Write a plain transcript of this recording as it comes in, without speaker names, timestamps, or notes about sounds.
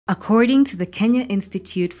According to the Kenya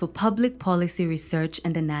Institute for Public Policy Research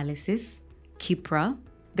and Analysis, KIPRA,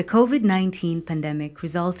 the COVID-19 pandemic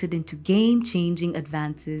resulted into game-changing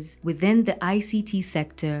advances within the ICT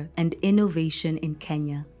sector and innovation in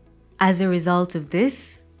Kenya. As a result of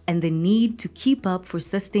this, and the need to keep up for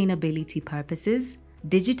sustainability purposes,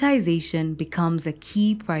 digitization becomes a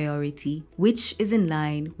key priority, which is in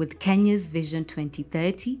line with Kenya's Vision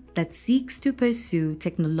 2030 that seeks to pursue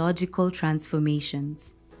technological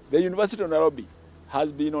transformations. The University of Nairobi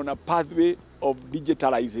has been on a pathway of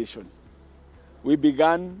digitalization. We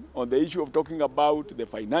began on the issue of talking about the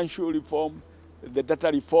financial reform, the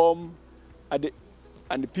data reform, and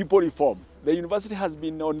the people reform. The university has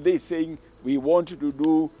been on this saying we want to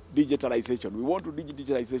do digitalization, we want to do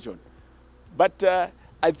digitalization. But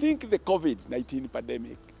I think the COVID-19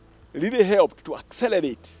 pandemic really helped to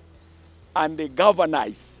accelerate and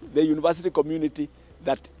galvanize the university community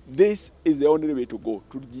that this is the only way to go,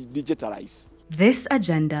 to digitalize. This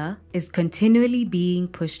agenda is continually being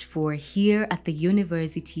pushed for here at the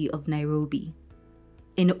University of Nairobi.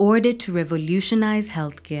 In order to revolutionize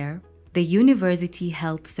healthcare, the University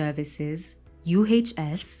Health Services,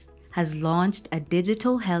 UHS, has launched a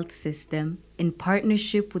digital health system in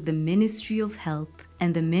partnership with the Ministry of Health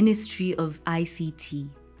and the Ministry of ICT.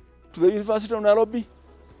 To the University of Nairobi,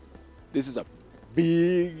 this is a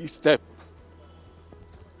big step,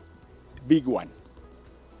 big one.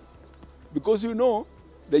 Because you know,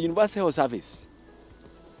 the University Health Service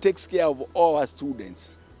takes care of all our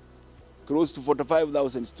students, close to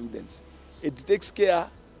 45,000 students. It takes care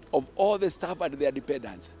of all the staff and their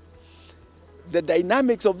dependents. The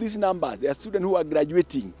dynamics of these numbers, there are students who are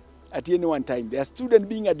graduating at any one time. There are students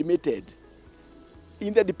being admitted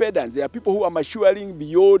in the dependents. There are people who are maturing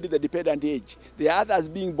beyond the dependent age. There are others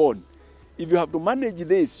being born. If you have to manage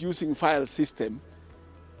this using file system,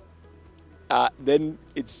 then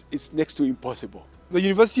it's next to impossible. The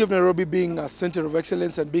University of Nairobi being a center of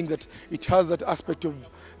excellence and being that it has that aspect of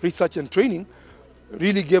research and training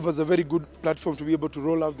really gave us a very good platform to be able to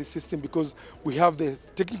roll out the system because we have the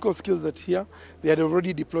technical skills that here. They had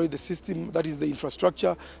already deployed the system, that is the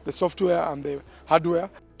infrastructure, the software and the hardware.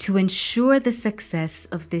 To ensure the success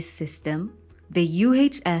of this system, the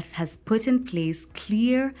UHS has put in place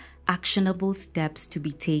clear, actionable steps to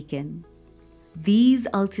be taken. These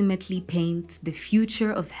ultimately paint the future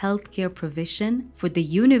of healthcare provision for the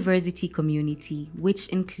university community, which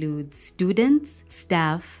includes students,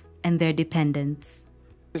 staff, and their dependents.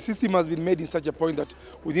 The system has been made in such a point that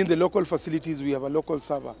within the local facilities we have a local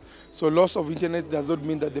server. So loss of internet does not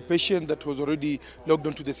mean that the patient that was already logged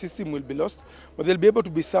onto the system will be lost, but they'll be able to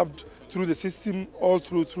be served through the system all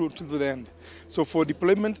through to the end. So for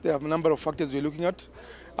deployment, there are a number of factors we're looking at,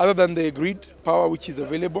 other than the grid power which is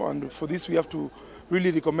available, and for this we have to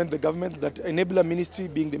really recommend the government that enabler ministry,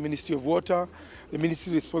 being the Ministry of Water, the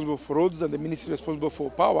ministry responsible for roads and the ministry responsible for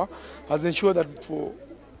power, has ensured that for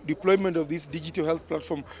deployment of this digital health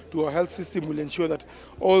platform to our health system will ensure that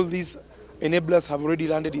all these enablers have already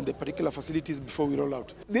landed in the particular facilities before we roll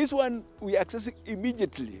out. This one we access it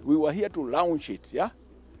immediately. We were here to launch it, yeah?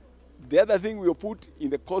 The other thing we'll put in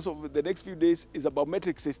the course of the next few days is a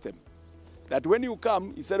biometric system. That when you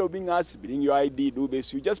come, instead of being asked, bring your ID, do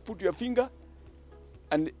this, you just put your finger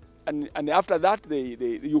and after that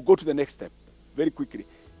you go to the next step very quickly.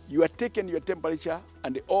 You are taken your temperature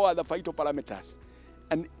and all other vital parameters.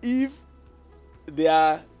 And if they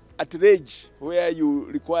are at an age where you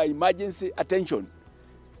require emergency attention,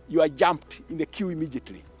 you are jumped in the queue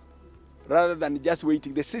immediately, rather than just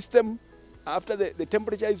waiting. The system, after the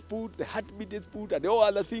temperature is put, the heartbeat is put, and all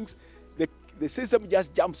other things, the system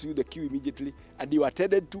just jumps you the queue immediately, and you are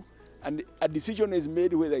attended to, and a decision is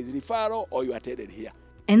made whether it's referral or you are attended here.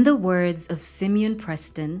 In the words of Simeon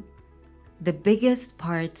Preston, the biggest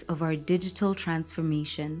part of our digital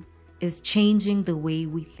transformation is changing the way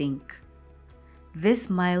we think. This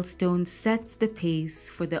milestone sets the pace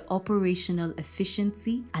for the operational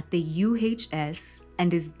efficiency at the UHS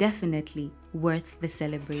and is definitely worth the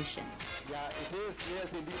celebration. Yeah, it is.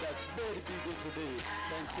 Yes, indeed. That's very big day today.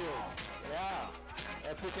 Thank you. Yeah.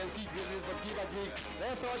 As you can see, this is the give a jig.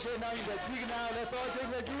 Let's all join now in the jig now. Let's all join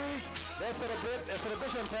the jig. Let's celebrate. A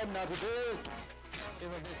celebration time now today. There's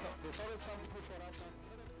always something for us now to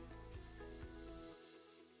celebrate.